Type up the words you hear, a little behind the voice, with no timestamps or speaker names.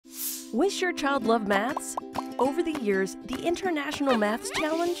Wish your child loved maths? Over the years, the International Maths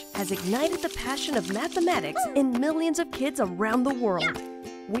Challenge has ignited the passion of mathematics in millions of kids around the world.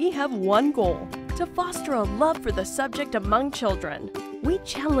 We have one goal: to foster a love for the subject among children. We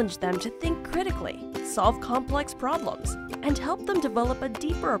challenge them to think critically, solve complex problems, and help them develop a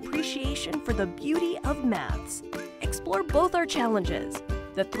deeper appreciation for the beauty of maths. Explore both our challenges: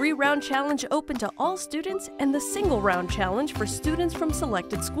 the 3-round challenge open to all students and the single-round challenge for students from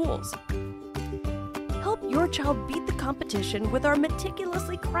selected schools. Help your child beat the competition with our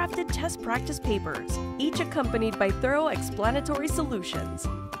meticulously crafted test practice papers, each accompanied by thorough explanatory solutions.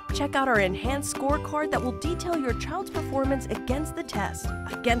 Check out our enhanced scorecard that will detail your child's performance against the test,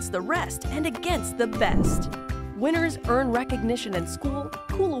 against the rest, and against the best. Winners earn recognition in school,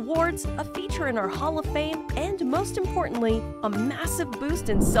 cool awards, a feature in our Hall of Fame, and most importantly, a massive boost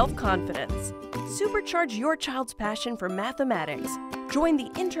in self-confidence. Supercharge your child's passion for mathematics. Join the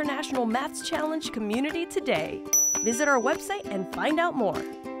International Maths Challenge community today. Visit our website and find out more.